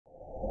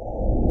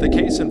The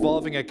case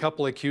involving a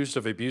couple accused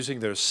of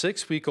abusing their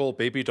 6-week-old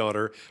baby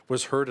daughter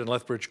was heard in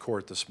Lethbridge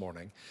court this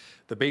morning.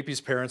 The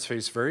baby's parents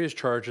face various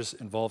charges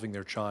involving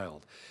their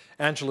child.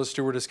 Angela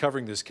Stewart is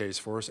covering this case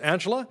for us.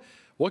 Angela,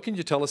 what can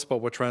you tell us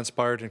about what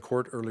transpired in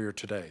court earlier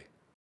today?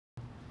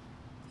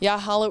 Yeah,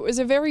 Hal, it was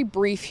a very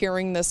brief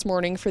hearing this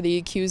morning for the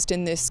accused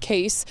in this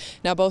case.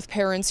 Now, both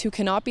parents, who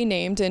cannot be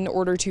named in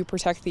order to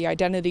protect the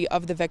identity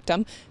of the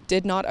victim,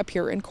 did not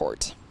appear in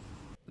court.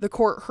 The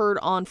court heard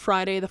on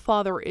Friday the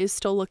father is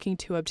still looking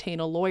to obtain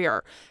a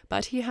lawyer,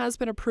 but he has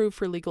been approved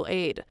for legal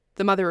aid.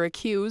 The mother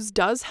accused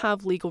does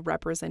have legal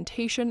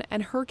representation,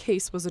 and her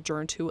case was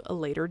adjourned to a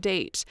later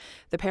date.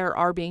 The pair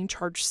are being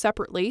charged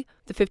separately.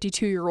 The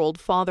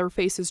 52-year-old father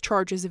faces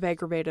charges of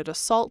aggravated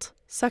assault,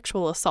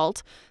 sexual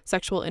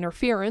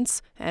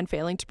interference, and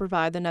failing to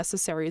provide the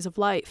necessaries of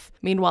life.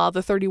 Meanwhile,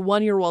 the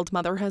 31-year-old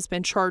mother has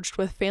been charged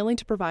with failing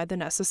to provide the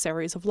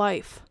necessaries of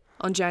life.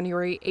 On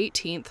January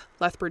 18th,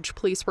 Lethbridge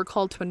police were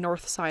called to a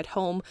north side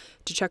home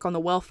to check on the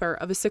welfare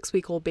of a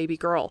 6-week-old baby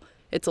girl.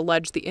 It's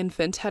alleged the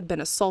infant had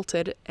been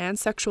assaulted and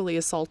sexually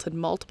assaulted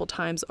multiple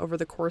times over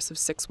the course of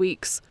 6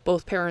 weeks.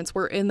 Both parents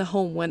were in the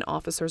home when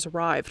officers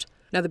arrived.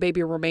 Now, the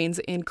baby remains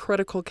in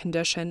critical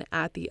condition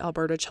at the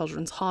Alberta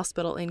Children's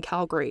Hospital in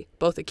Calgary.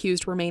 Both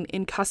accused remain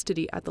in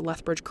custody at the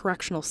Lethbridge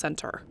Correctional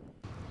Centre.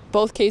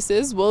 Both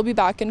cases will be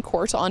back in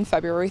court on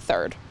February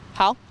 3rd.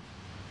 Hal?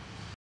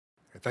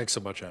 Thanks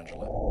so much,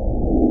 Angela.